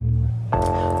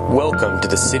Welcome to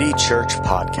the City Church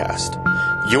Podcast,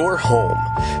 your home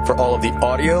for all of the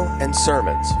audio and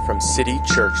sermons from City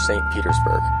Church St.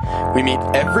 Petersburg. We meet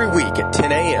every week at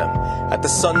 10 a.m. at the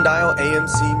Sundial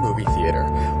AMC Movie Theater,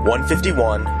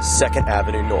 151 2nd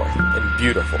Avenue North in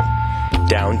beautiful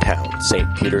downtown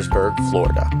St. Petersburg,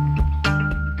 Florida.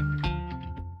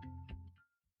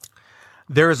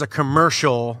 There is a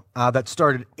commercial that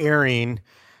started airing,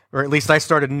 or at least I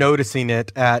started noticing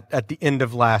it at the end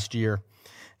of last year.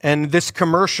 And this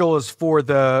commercial is for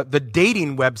the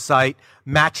dating website,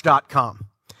 Match.com.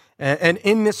 And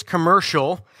in this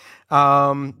commercial,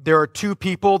 there are two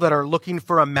people that are looking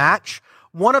for a match.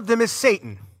 One of them is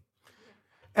Satan.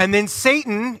 And then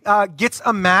Satan gets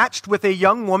matched with a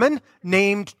young woman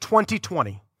named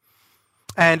 2020.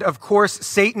 And of course,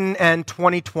 Satan and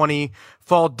 2020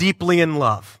 fall deeply in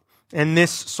love. And this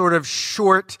sort of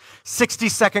short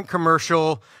 60-second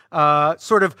commercial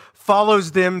sort of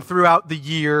follows them throughout the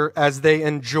year as they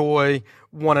enjoy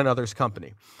one another's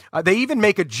company. They even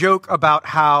make a joke about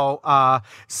how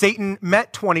Satan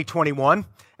met 2021,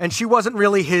 and she wasn't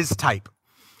really his type.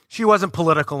 She wasn't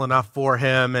political enough for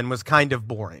him and was kind of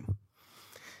boring.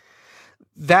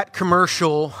 That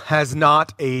commercial has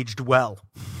not aged well.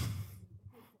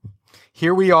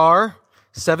 Here we are,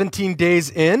 17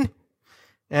 days in,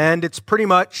 and it's pretty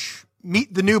much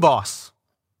meet the new boss,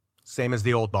 same as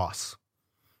the old boss.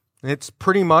 It's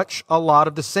pretty much a lot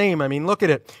of the same. I mean, look at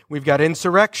it. We've got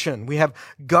insurrection. We have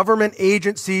government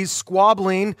agencies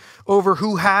squabbling over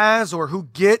who has or who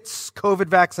gets COVID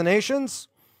vaccinations.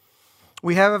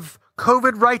 We have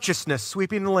COVID righteousness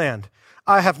sweeping the land.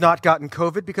 I have not gotten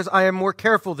COVID because I am more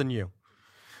careful than you.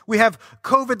 We have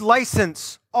COVID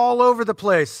license all over the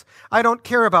place. I don't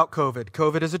care about COVID.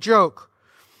 COVID is a joke.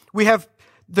 We have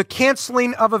the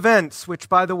canceling of events, which,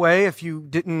 by the way, if you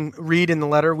didn't read in the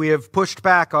letter, we have pushed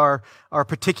back our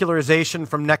particularization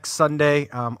from next Sunday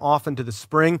off into the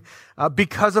spring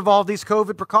because of all these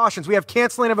COVID precautions. We have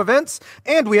canceling of events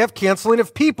and we have canceling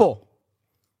of people.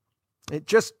 It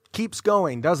just keeps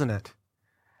going, doesn't it?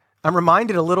 I'm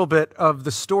reminded a little bit of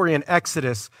the story in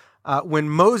Exodus when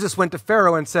Moses went to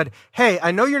Pharaoh and said, hey,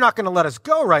 I know you're not going to let us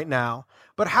go right now,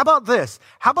 but how about this?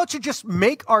 How about you just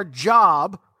make our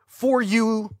job for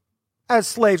you as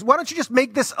slaves? Why don't you just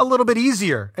make this a little bit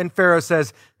easier? And Pharaoh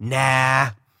says, nah.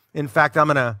 In fact, I'm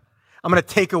gonna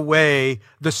take away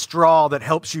the straw that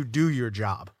helps you do your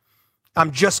job.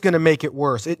 I'm just gonna make it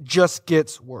worse. It just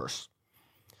gets worse.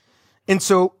 And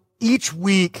so each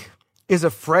week is a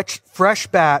fresh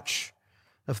batch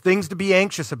of things to be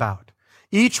anxious about.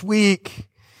 Each week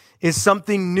is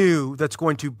something new that's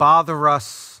going to bother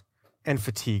us and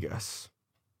fatigue us.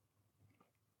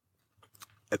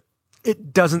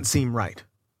 It doesn't seem right.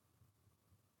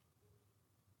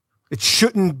 It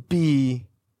shouldn't be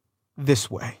this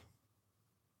way.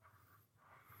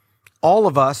 All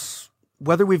of us,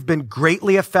 whether we've been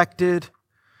greatly affected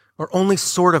or only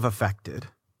sort of affected,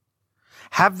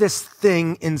 have this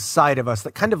thing inside of us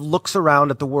that kind of looks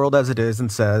around at the world as it is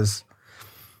and says,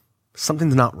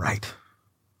 something's not right.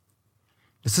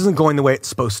 This isn't going the way it's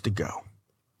supposed to go.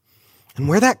 And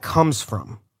where that comes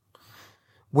from,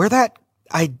 where that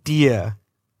idea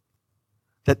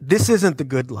that this isn't the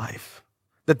good life,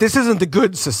 that this isn't the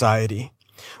good society,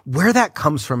 where that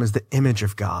comes from is the image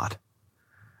of God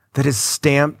that is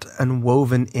stamped and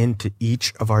woven into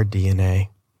each of our DNA.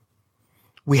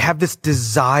 We have this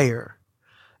desire,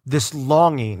 this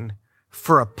longing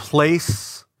for a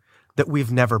place that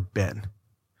we've never been.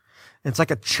 It's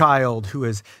like a child who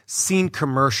has seen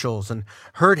commercials and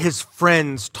heard his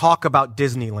friends talk about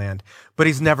Disneyland, but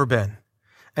he's never been.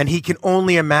 And he can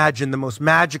only imagine the most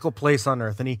magical place on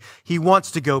earth. And he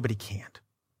wants to go, but he can't.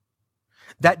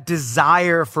 That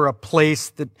desire for a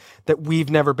place that we've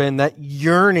never been, that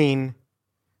yearning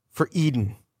for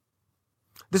Eden.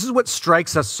 This is what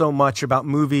strikes us so much about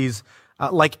movies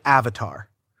like Avatar.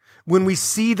 When we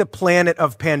see the planet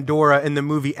of Pandora in the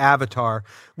movie Avatar,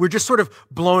 we're just sort of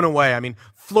blown away. I mean,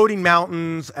 floating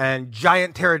mountains and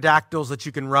giant pterodactyls that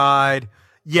you can ride.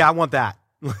 Yeah, I want that.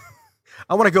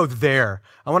 I want to go there.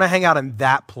 I want to hang out in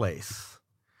that place.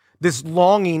 This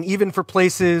longing, even for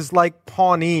places like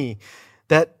Pawnee,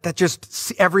 that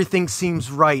just everything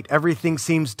seems right. Everything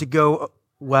seems to go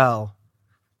well.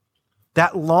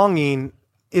 That longing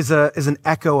is an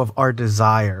echo of our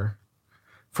desire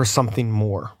for something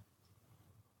more.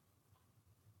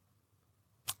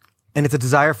 And it's a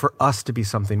desire for us to be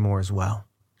something more as well.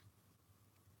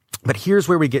 But here's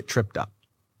where we get tripped up.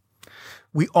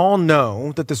 We all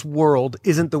know that this world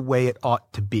isn't the way it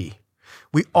ought to be.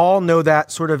 We all know that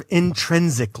sort of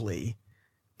intrinsically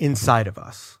inside of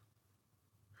us.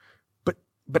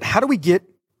 But how do we get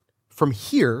from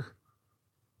here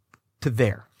to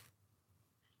there.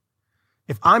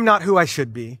 If I'm not who I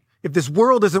should be, if this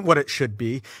world isn't what it should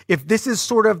be, if this is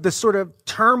the sort of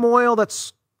turmoil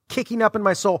that's kicking up in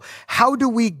my soul, how do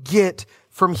we get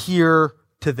from here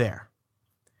to there?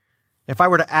 If I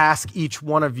were to ask each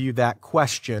one of you that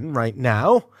question right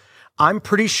now, I'm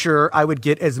pretty sure I would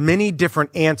get as many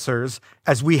different answers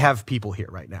as we have people here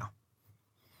right now.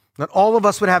 That all of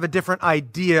us would have a different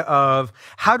idea of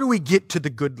how do we get to the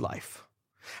good life?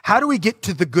 How do we get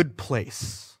to the good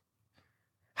place?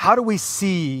 How do we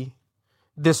see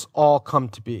this all come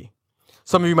to be?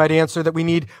 Some of you might answer that we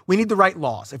need the right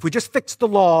laws. If we just fix the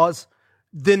laws,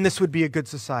 then this would be a good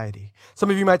society.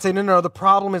 Some of you might say, no, the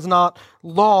problem is not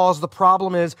laws. The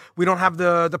problem is we don't have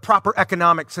the proper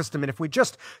economic system. And if we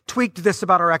just tweaked this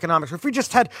about our economics, or if we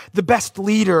just had the best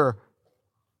leader,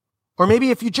 or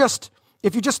maybe if you just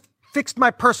fixed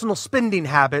my personal spending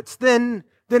habits, then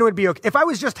it would be okay. If I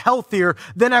was just healthier,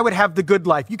 then I would have the good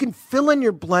life. You can fill in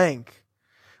your blank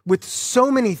with so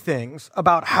many things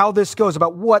about how this goes,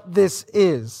 about what this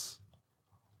is.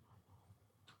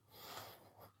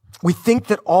 We think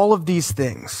that all of these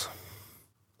things,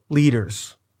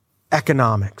 leaders,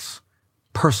 economics,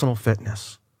 personal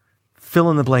fitness,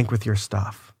 fill in the blank with your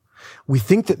stuff. We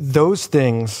think that those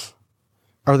things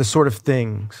are the sort of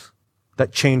things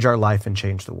that change our life and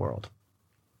change the world.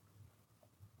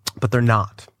 But they're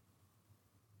not.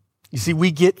 You see, we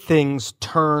get things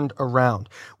turned around.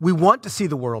 We want to see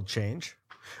the world change.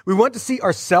 We want to see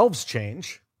ourselves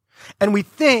change. And we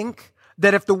think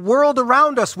that if the world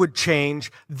around us would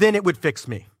change, then it would fix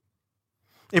me.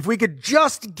 If we could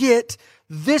just get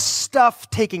this stuff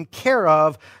taken care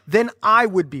of, then I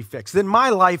would be fixed. Then my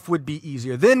life would be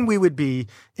easier. Then we would be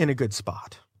in a good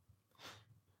spot.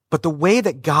 But the way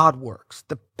that God works,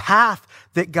 the path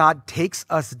that God takes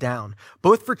us down,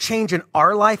 both for change in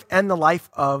our life and the life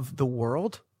of the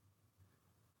world,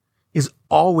 is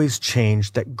always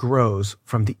change that grows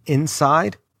from the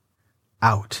inside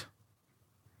out.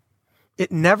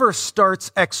 It never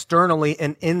starts externally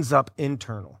and ends up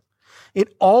internal.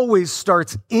 It always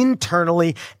starts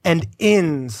internally and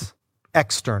ends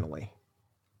externally.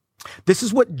 This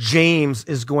is what James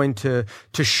is going to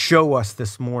show us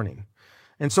this morning.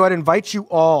 And so I'd invite you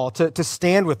all to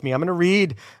stand with me. I'm going to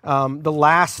read the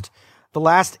last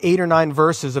 8 or 9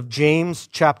 verses of James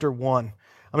chapter 1. I'm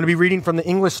going to be reading from the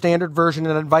English Standard Version,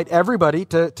 and I invite everybody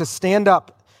to stand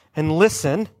up and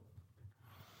listen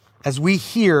as we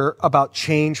hear about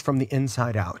change from the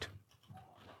inside out.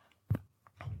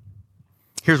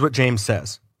 Here's what James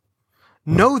says.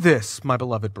 Know this, my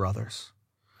beloved brothers.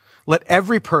 Let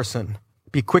every person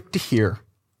be quick to hear,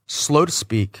 slow to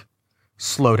speak,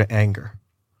 slow to anger.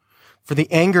 For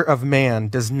the anger of man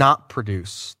does not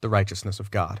produce the righteousness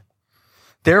of God.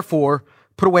 Therefore,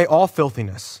 put away all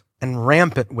filthiness and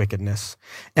rampant wickedness,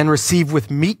 and receive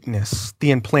with meekness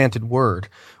the implanted word,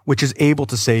 which is able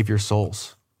to save your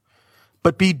souls.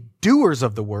 But be doers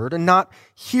of the word and not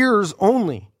hearers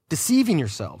only, deceiving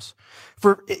yourselves.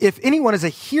 For if anyone is a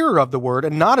hearer of the word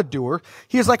and not a doer,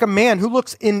 he is like a man who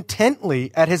looks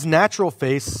intently at his natural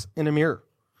face in a mirror.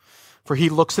 For he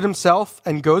looks at himself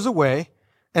and goes away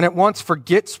and at once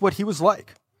forgets what he was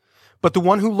like. But the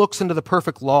one who looks into the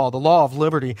perfect law, the law of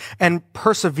liberty, and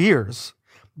perseveres,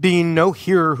 being no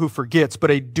hearer who forgets,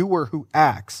 but a doer who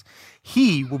acts,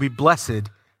 he will be blessed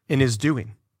in his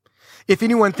doing. If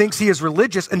anyone thinks he is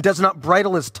religious and does not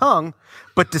bridle his tongue,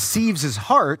 but deceives his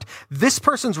heart, this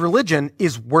person's religion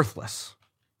is worthless.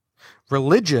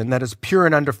 Religion that is pure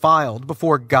and undefiled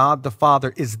before God the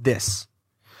Father is this: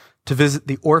 to visit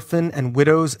the orphan and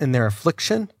widows in their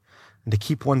affliction, and to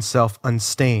keep oneself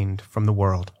unstained from the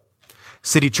world.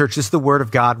 City Church, this is the word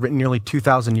of God written nearly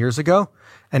 2,000 years ago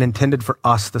and intended for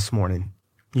us this morning.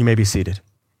 You may be seated.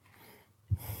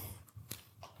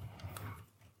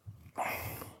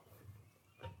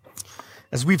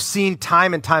 As we've seen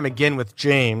time and time again with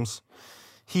James,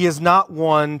 he is not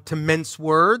one to mince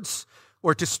words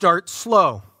or to start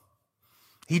slow.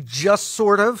 He just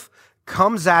sort of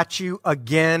comes at you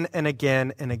again and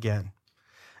again and again.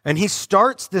 And he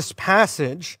starts this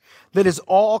passage that is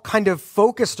all kind of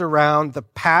focused around the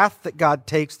path that God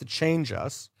takes to change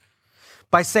us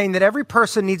by saying that every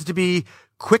person needs to be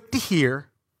quick to hear,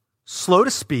 slow to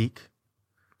speak,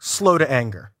 slow to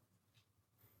anger.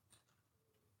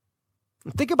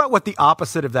 And think about what the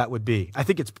opposite of that would be. I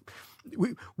think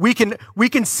we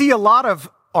can see a lot of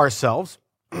ourselves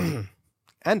and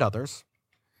others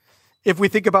if we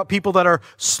think about people that are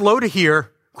slow to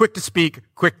hear, quick to speak,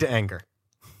 quick to anger.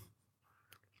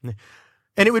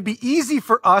 And it would be easy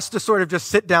for us to sort of just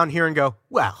sit down here and go,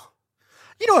 well,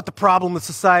 you know what the problem with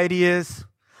society is?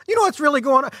 You know what's really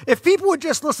going on? If people would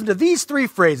just listen to these three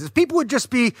phrases, people would just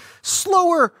be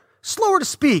slower to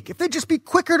speak, if they'd just be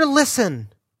quicker to listen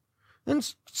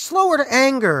and slower to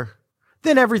anger,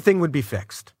 then everything would be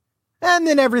fixed. And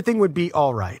then everything would be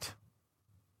all right.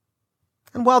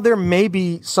 And while there may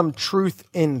be some truth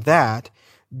in that,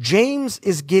 James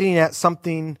is getting at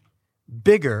something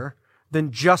bigger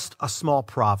than just a small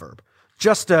proverb.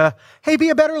 Just a, hey, be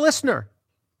a better listener.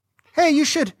 Hey, you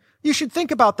should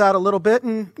think about that a little bit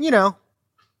and,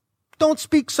 don't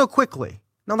speak so quickly.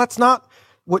 Now, that's not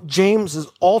what James is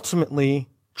ultimately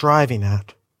driving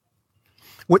at.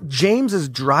 What James is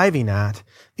driving at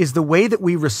is the way that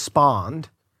we respond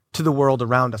to the world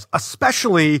around us,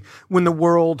 especially when the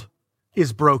world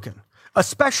is broken,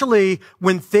 especially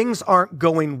when things aren't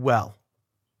going well.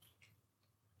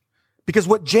 Because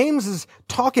what James is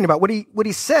talking about, what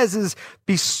he says is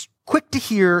be quick to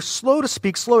hear, slow to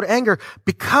speak, slow to anger,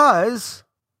 because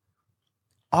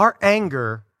our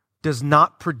anger does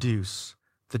not produce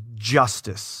the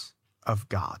justice of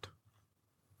God.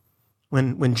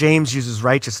 When James uses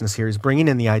righteousness here, he's bringing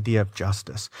in the idea of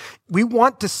justice. We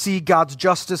want to see God's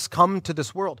justice come to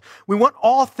this world. We want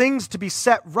all things to be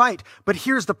set right. But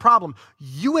here's the problem.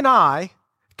 You and I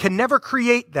can never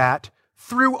create that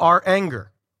through our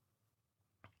anger.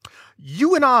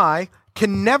 You and I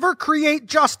can never create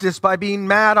justice by being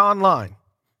mad online.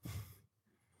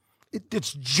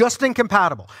 It's just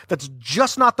incompatible. That's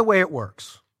just not the way it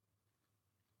works.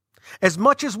 As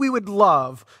much as we would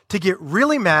love to get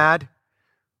really mad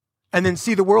and then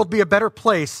see the world be a better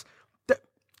place,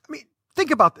 think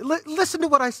about it. Listen to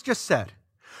what I just said.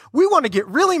 We want to get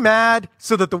really mad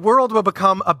so that the world will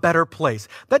become a better place.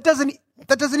 That doesn't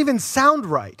even sound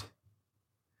right.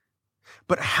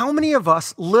 But how many of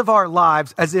us live our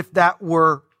lives as if that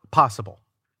were possible?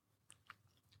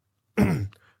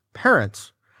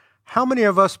 Parents, how many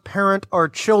of us parent our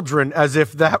children as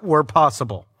if that were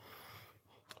possible?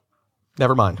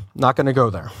 Never mind. Not going to go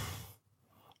there.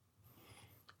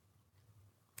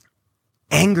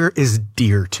 Anger is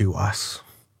dear to us.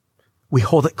 We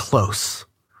hold it close.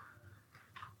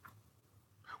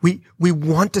 We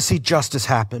want to see justice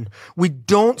happen. We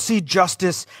don't see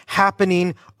justice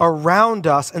happening around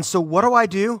us. And so what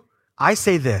do? I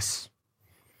say this.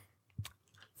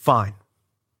 Fine.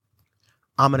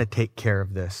 I'm going to take care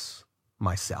of this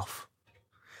myself.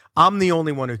 I'm the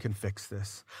only one who can fix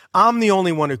this. I'm the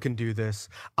only one who can do this.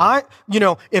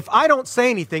 If I don't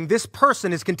say anything, this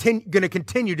person is going to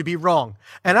continue to be wrong.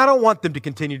 And I don't want them to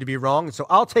continue to be wrong. So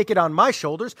I'll take it on my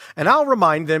shoulders and I'll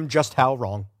remind them just how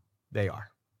wrong they are.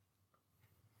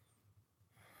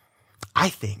 I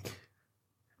think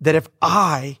that if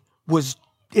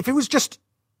it was just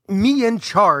me in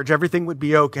charge, everything would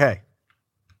be okay.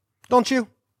 Don't you?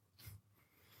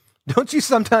 Don't you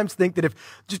sometimes think that if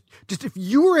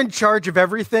you were in charge of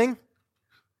everything,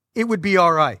 it would be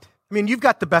all right? I mean, you've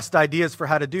got the best ideas for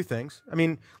how to do things. I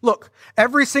mean, look,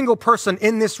 every single person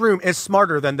in this room is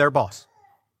smarter than their boss.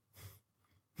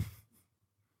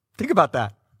 Think about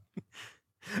that.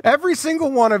 Every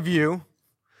single one of you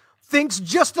thinks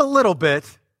just a little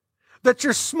bit that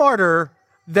you're smarter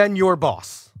than your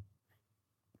boss.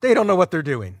 They don't know what they're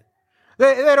doing.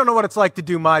 They don't know what it's like to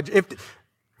do my job.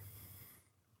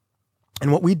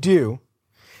 And what we do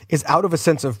is out of a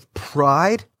sense of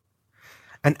pride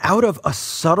and out of a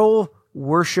subtle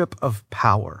worship of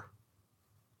power,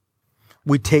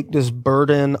 we take this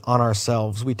burden on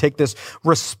ourselves. We take this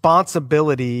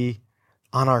responsibility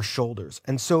on our shoulders.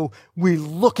 And so we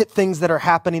look at things that are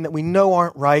happening that we know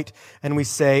aren't right, and we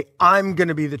say, I'm going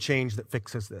to be the change that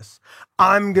fixes this.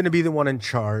 I'm going to be the one in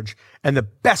charge, and the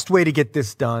best way to get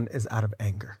this done is out of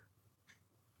anger.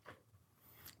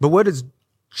 But what does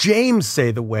James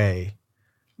say the way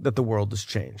that the world has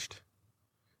changed?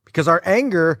 Because our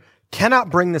anger cannot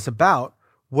bring this about.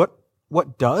 What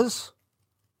does?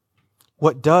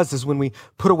 What does is when we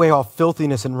put away all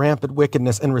filthiness and rampant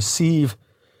wickedness and receive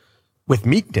with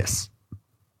meekness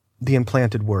the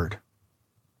implanted word.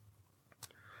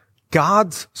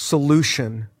 God's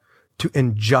solution to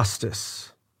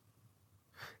injustice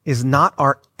is not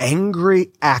our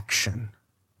angry action,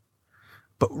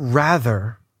 but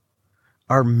rather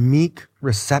our meek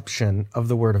reception of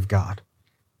the word of God.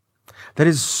 That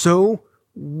is so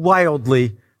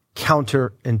wildly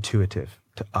counterintuitive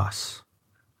to us.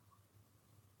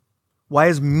 Why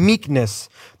is meekness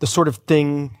the sort of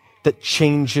thing that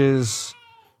changes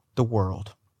the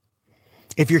world?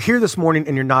 If you're here this morning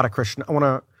and you're not a Christian, I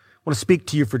want to speak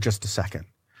to you for just a second,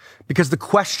 because the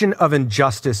question of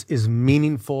injustice is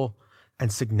meaningful and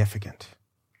significant.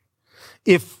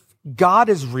 If God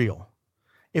is real,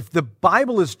 if the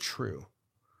Bible is true,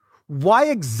 why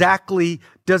exactly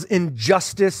does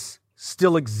injustice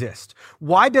still exist?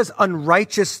 Why does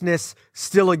unrighteousness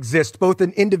still exist, both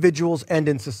in individuals and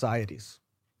in societies?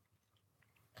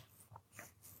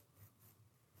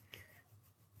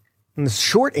 And the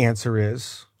short answer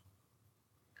is,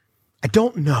 I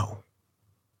don't know.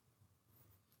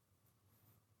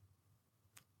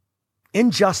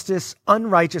 Injustice,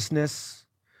 unrighteousness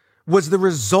was the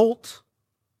result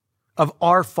of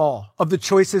our fall, of the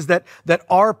choices that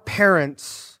our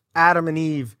parents, Adam and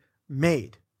Eve,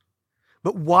 made.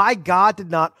 But why God did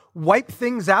not wipe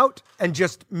things out and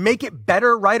just make it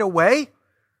better right away,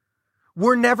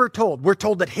 we're never told. We're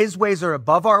told that his ways are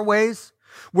above our ways.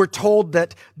 We're told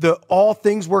that all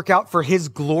things work out for his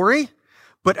glory.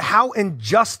 But how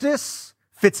injustice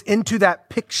fits into that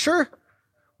picture,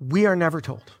 we are never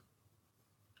told.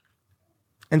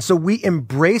 And so we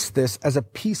embrace this as a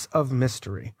piece of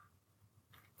mystery,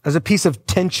 as a piece of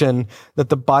tension that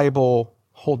the Bible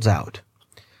holds out.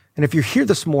 And if you're here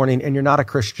this morning and you're not a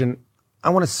Christian, I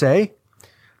want to say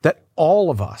that all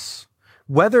of us,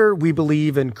 whether we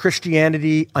believe in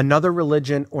Christianity, another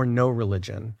religion, or no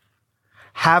religion,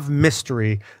 have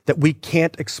mystery that we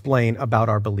can't explain about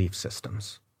our belief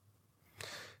systems.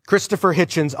 Christopher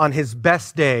Hitchens, on his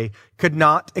best day, could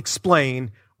not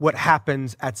explain what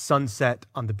happens at sunset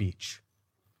on the beach.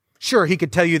 Sure, he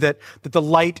could tell you that the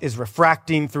light is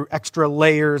refracting through extra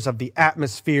layers of the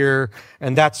atmosphere,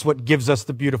 and that's what gives us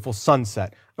the beautiful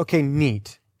sunset. Okay,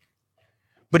 neat.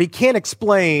 But he can't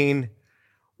explain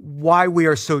why we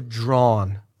are so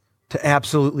drawn to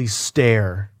absolutely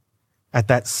stare at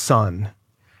that sun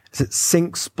as it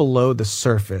sinks below the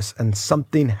surface and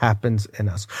something happens in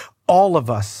us. All of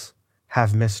us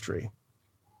have mystery.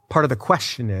 Part of the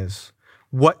question is,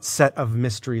 what set of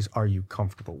mysteries are you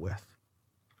comfortable with?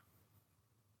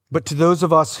 But to those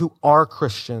of us who are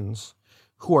Christians,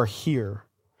 who are here,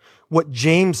 what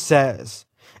James says,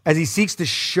 as he seeks to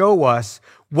show us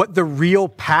what the real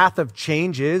path of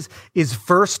change is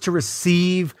first to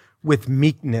receive with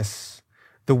meekness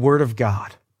the word of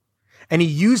God. And he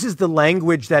uses the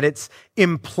language that it's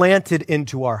implanted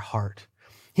into our heart.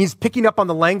 He's picking up on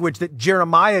the language that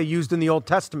Jeremiah used in the Old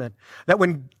Testament, that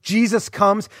when Jesus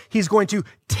comes, he's going to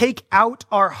take out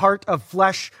our heart of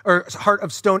flesh or heart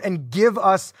of stone and give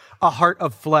us a heart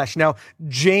of flesh. Now,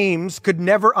 James could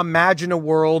never imagine a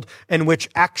world in which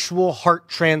actual heart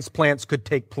transplants could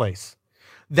take place.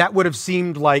 That would have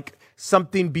seemed like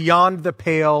something beyond the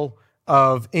pale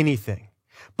of anything.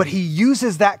 But he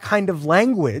uses that kind of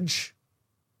language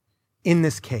in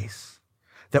this case,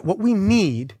 that what we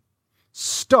need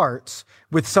starts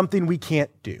with something we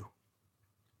can't do.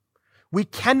 We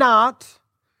cannot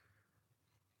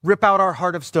rip out our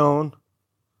heart of stone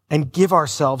and give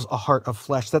ourselves a heart of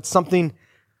flesh. That's something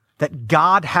that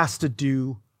God has to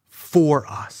do for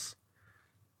us.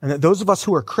 And that those of us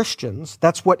who are Christians,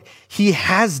 that's what he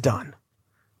has done.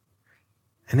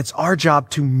 And it's our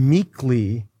job to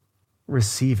meekly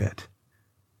receive it.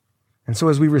 And so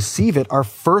as we receive it, our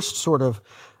first sort of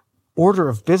order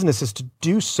of business is to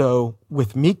do so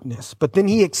with meekness. But then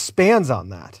he expands on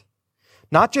that.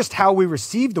 Not just how we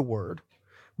receive the word,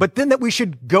 but then that we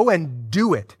should go and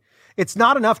do it. It's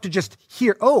not enough to just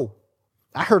hear, oh,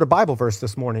 I heard a Bible verse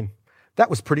this morning. That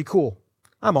was pretty cool.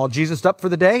 I'm all Jesused up for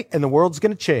the day and the world's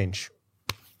going to change.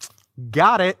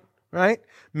 Got it, right?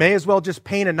 May as well just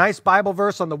paint a nice Bible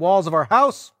verse on the walls of our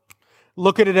house,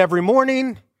 look at it every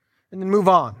morning, and then move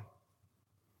on.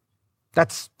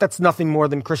 That's nothing more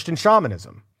than Christian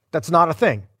shamanism. That's not a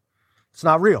thing. It's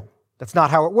not real. That's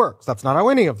not how it works. That's not how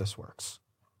any of this works.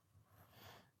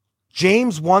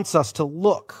 James wants us to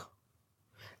look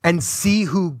and see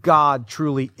who God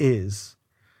truly is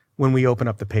when we open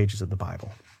up the pages of the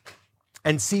Bible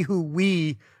and see who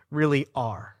we really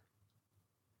are.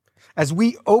 As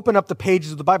we open up the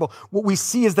pages of the Bible, what we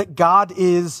see is that God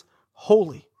is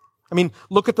holy. I mean,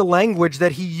 look at the language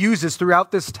that he uses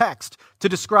throughout this text to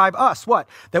describe us. What?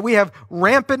 That we have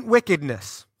rampant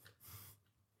wickedness.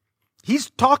 He's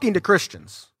talking to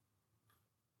Christians.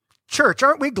 Church,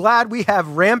 aren't we glad we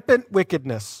have rampant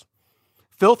wickedness?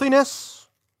 Filthiness?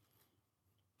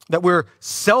 That we're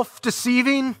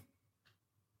self-deceiving?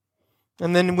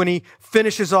 And then when he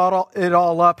finishes it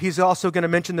all up, he's also going to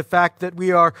mention the fact that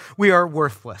we are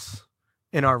worthless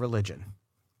in our religion.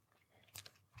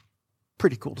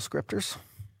 Pretty cool descriptors.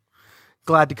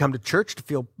 Glad to come to church to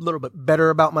feel a little bit better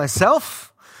about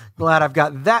myself. Glad I've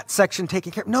got that section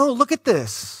taken care of. No, look at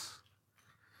this.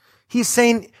 He's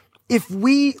saying if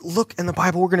we look in the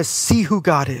Bible, we're going to see who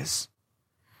God is.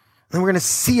 And we're going to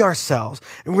see ourselves.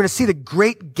 And we're going to see the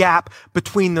great gap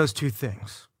between those two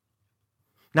things.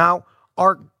 Now,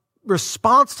 our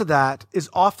response to that is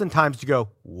oftentimes to go,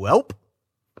 welp,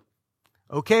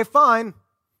 okay, fine.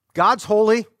 God's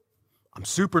holy. I'm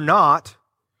super not.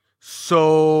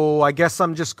 So I guess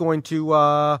I'm just going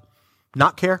to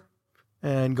not care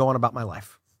and go on about my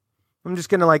life. I'm just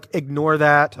going to ignore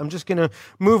that. I'm just going to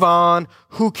move on.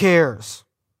 Who cares?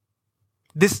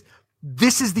 This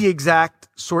is the exact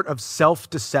sort of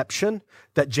self-deception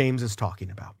that James is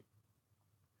talking about.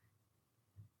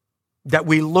 That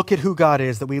we look at who God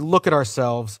is, that we look at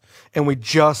ourselves, and we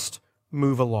just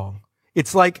move along.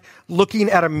 It's like looking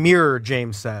at a mirror,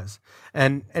 James says.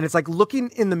 And it's like looking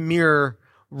in the mirror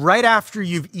right after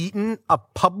you've eaten a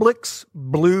Publix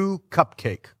blue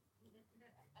cupcake.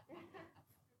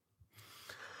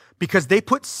 Because they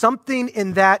put something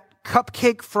in that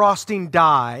cupcake frosting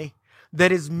dye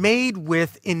that is made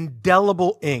with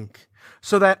indelible ink,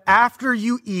 so that after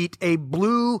you eat a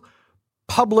blue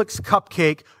Publix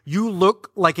cupcake, you look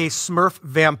like a Smurf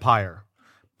vampire,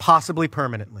 possibly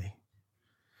permanently.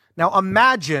 Now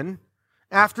imagine,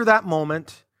 after that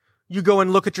moment, you go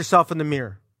and look at yourself in the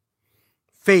mirror.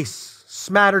 Face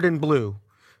smattered in blue,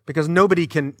 because nobody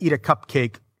can eat a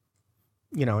cupcake,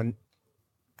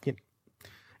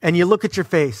 and you look at your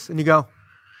face and you go,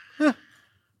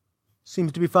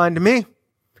 seems to be fine to me,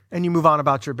 and you move on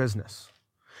about your business.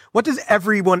 What does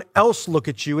everyone else look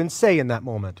at you and say in that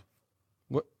moment?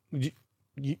 What,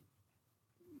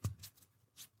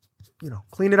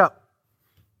 clean it up,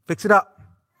 fix it up.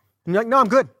 And you're like, no, I'm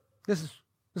good. This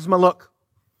is my look.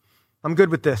 I'm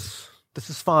good with this. This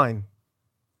is fine.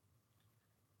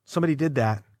 Somebody did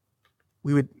that,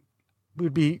 we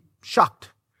would be shocked.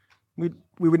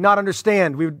 We would not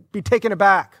understand. We would be taken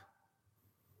aback.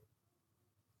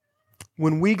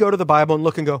 When we go to the Bible and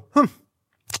look and go,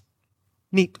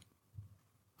 neat,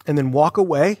 and then walk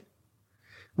away,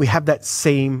 we have that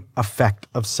same effect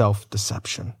of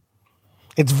self-deception.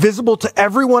 It's visible to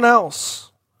everyone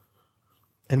else,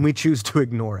 and we choose to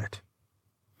ignore it.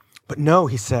 But no,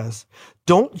 he says,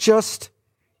 don't just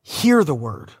hear the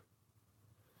word,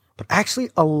 but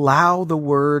actually allow the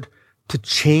word to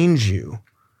change you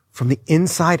from the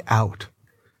inside out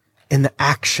in the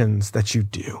actions that you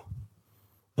do,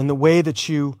 in the way that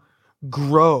you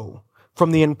grow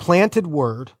from the implanted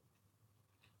word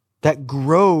that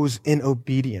grows in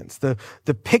obedience. The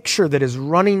picture that is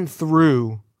running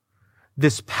through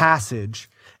this passage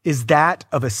is that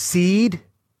of a seed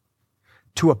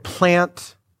to a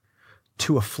plant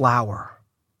to a flower.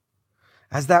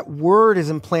 As that word is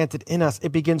implanted in us,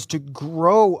 it begins to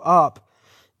grow up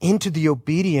into the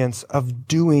obedience of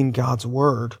doing God's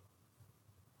word.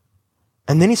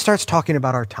 And then he starts talking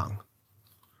about our tongue.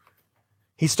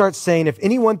 He starts saying, if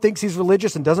anyone thinks he's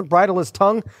religious and doesn't bridle his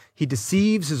tongue, he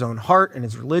deceives his own heart and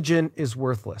his religion is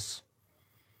worthless.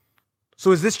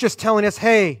 So is this just telling us,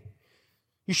 hey,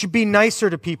 you should be nicer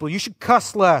to people. You should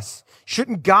cuss less. You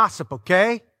shouldn't gossip,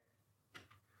 okay?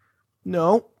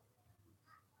 No.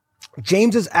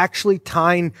 James is actually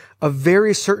tying a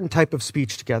very certain type of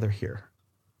speech together here.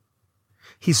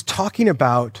 He's talking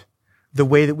about the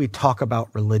way that we talk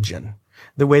about religion,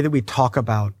 the way that we talk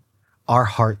about our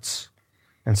hearts,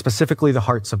 and specifically the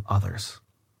hearts of others.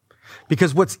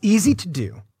 Because what's easy to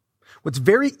do, what's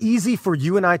very easy for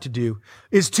you and I to do,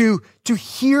 is to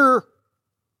hear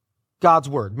God's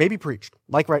word, maybe preached,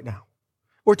 like right now,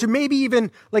 or to maybe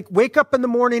even wake up in the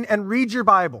morning and read your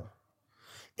Bible,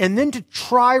 and then to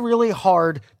try really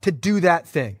hard to do that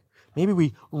thing. Maybe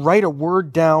we write a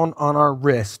word down on our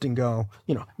wrist and go,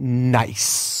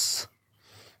 nice.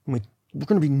 And we're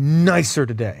going to be nicer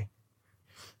today.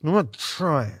 I'm going to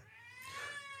try it.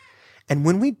 And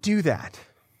when we do that,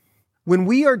 when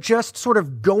we are just sort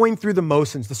of going through the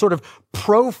motions, the sort of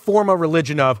pro forma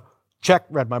religion of check,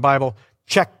 read my Bible,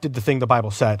 check, did the thing the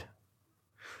Bible said.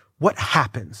 What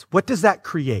happens? What does that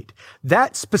create?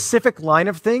 That specific line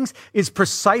of things is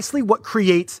precisely what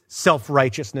creates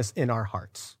self-righteousness in our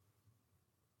hearts.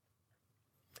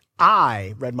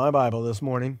 I read my Bible this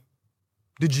morning.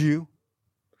 Did you?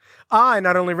 I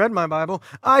not only read my Bible,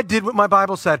 I did what my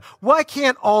Bible said. Why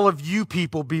can't all of you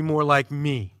people be more like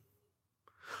me?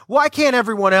 Why can't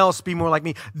everyone else be more like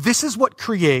me? This is what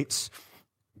creates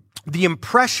the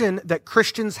impression that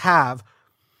Christians have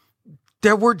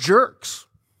that we're jerks.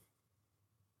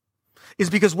 Is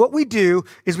because what we do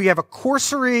is we have a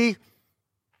cursory,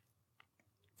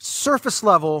 surface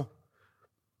level,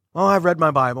 oh, I read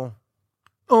my Bible.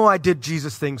 Oh, I did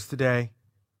Jesus things today.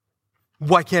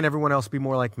 Why can't everyone else be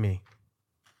more like me?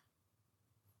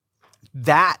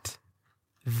 That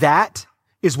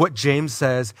is what James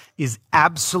says is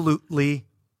absolutely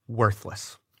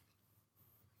worthless.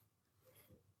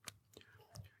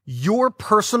 Your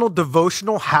personal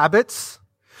devotional habits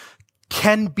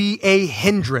can be a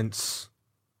hindrance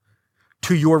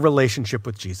to your relationship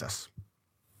with Jesus.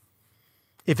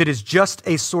 If it is just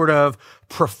a sort of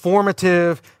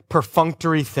performative,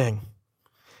 perfunctory thing,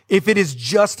 if it is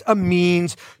just a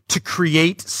means to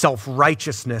create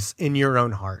self-righteousness in your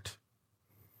own heart,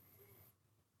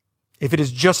 if it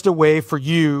is just a way for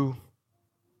you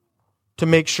to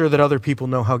make sure that other people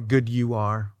know how good you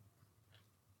are.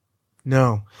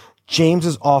 No, James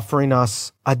is offering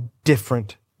us a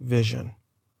different vision.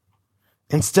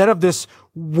 Instead of this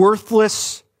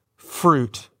worthless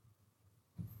fruit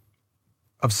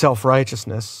of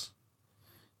self-righteousness,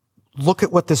 look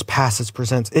at what this passage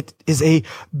presents. It is a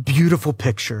beautiful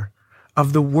picture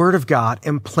of the Word of God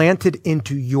implanted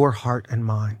into your heart and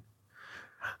mind.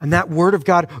 And that Word of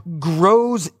God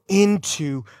grows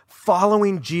into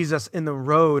following Jesus in the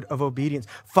road of obedience,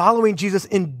 following Jesus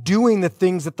in doing the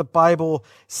things that the Bible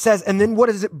says. And then what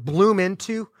does it bloom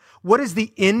into? What is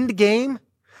the end game?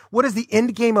 What is the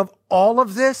end game of all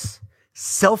of this?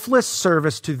 Selfless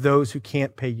service to those who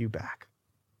can't pay you back.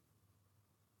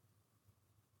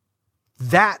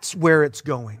 That's where it's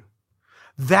going.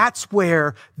 That's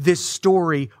where this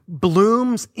story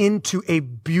blooms into a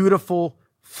beautiful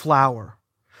flower.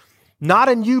 Not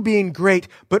in you being great,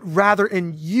 but rather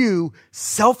in you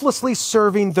selflessly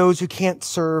serving those who can't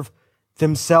serve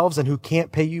themselves and who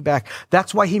can't pay you back.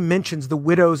 That's why he mentions the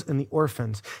widows and the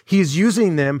orphans. He is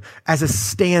using them as a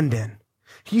stand-in.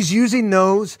 He's using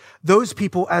those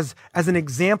people as an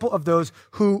example of those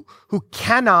who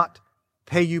cannot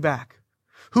pay you back,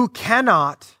 who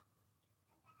cannot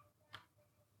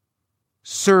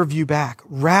serve you back.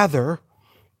 Rather,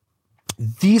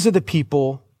 these are the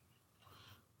people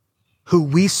who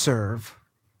we serve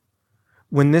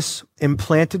when this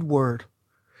implanted word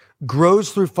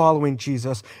grows through following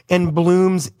Jesus and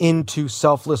blooms into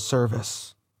selfless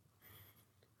service.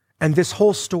 And this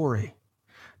whole story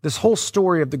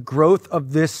of the growth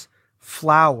of this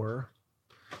flower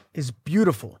is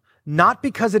beautiful, not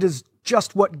because it is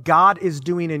just what God is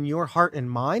doing in your heart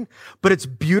and mind, but it's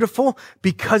beautiful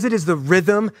because it is the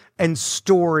rhythm and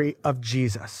story of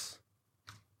Jesus.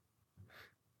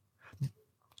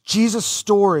 Jesus'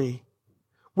 story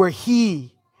where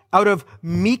he, out of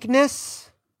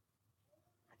meekness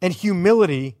and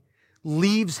humility,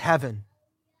 leaves heaven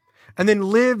and then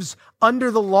lives under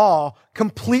the law,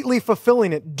 completely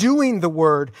fulfilling it, doing the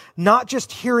word, not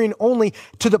just hearing only,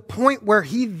 to the point where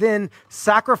he then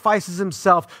sacrifices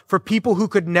himself for people who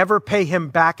could never pay him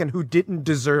back and who didn't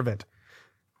deserve it.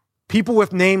 People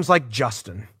with names like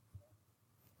Justin.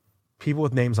 People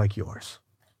with names like yours.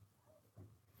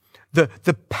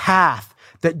 The path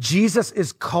that Jesus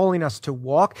is calling us to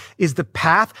walk is the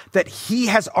path that he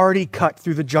has already cut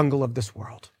through the jungle of this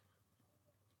world.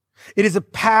 It is a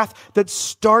path that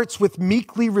starts with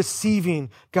meekly receiving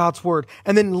God's word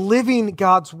and then living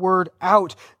God's word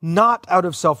out, not out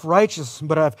of self-righteousness,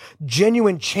 but out of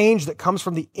genuine change that comes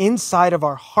from the inside of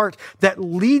our heart that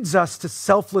leads us to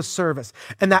selfless service.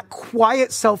 And that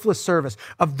quiet selfless service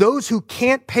of those who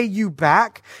can't pay you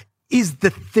back is the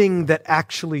thing that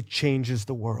actually changes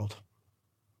the world.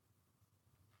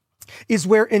 Is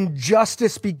where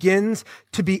injustice begins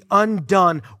to be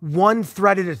undone one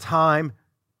thread at a time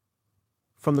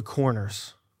from the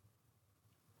corners.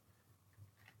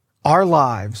 Our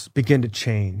lives begin to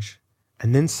change,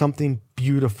 and then something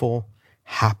beautiful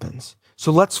happens.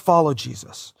 So let's follow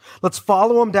Jesus. Let's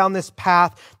follow him down this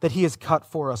path that he has cut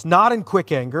for us, not in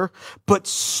quick anger, but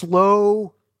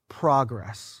slow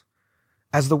progress.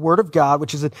 As the word of God,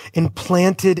 which is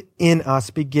implanted in us,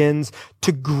 begins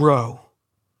to grow.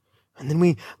 And then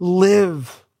we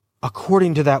live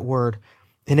according to that word,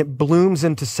 and it blooms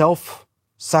into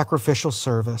self-sacrificial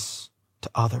service to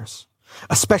others,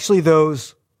 especially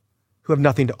those who have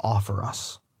nothing to offer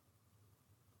us.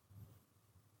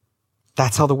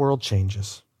 That's how the world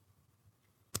changes.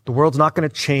 The world's not going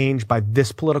to change by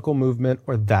this political movement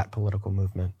or that political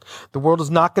movement. The world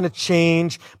is not going to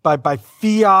change by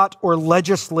fiat or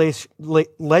legislation.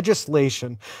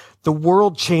 The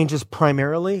world changes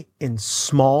primarily in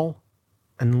small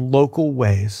and local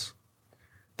ways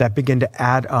that begin to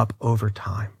add up over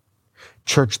time.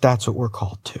 Church, that's what we're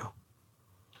called to.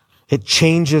 It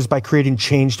changes by creating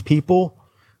changed people,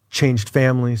 changed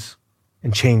families,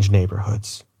 and changed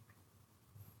neighborhoods.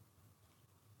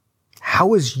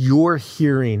 How is your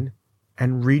hearing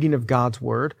and reading of God's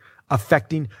word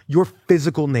affecting your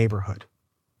physical neighborhood?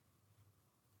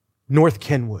 North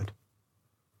Kenwood,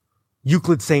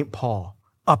 Euclid St. Paul,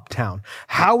 Uptown.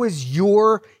 How is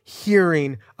your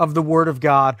hearing of the word of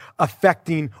God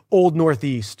affecting Old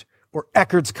Northeast or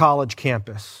Eckerd's College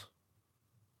campus?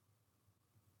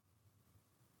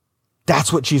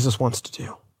 That's what Jesus wants to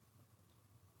do.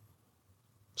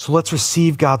 So let's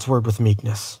receive God's word with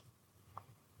meekness.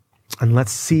 And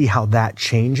let's see how that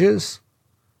changes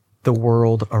the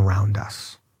world around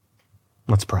us.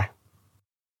 Let's pray.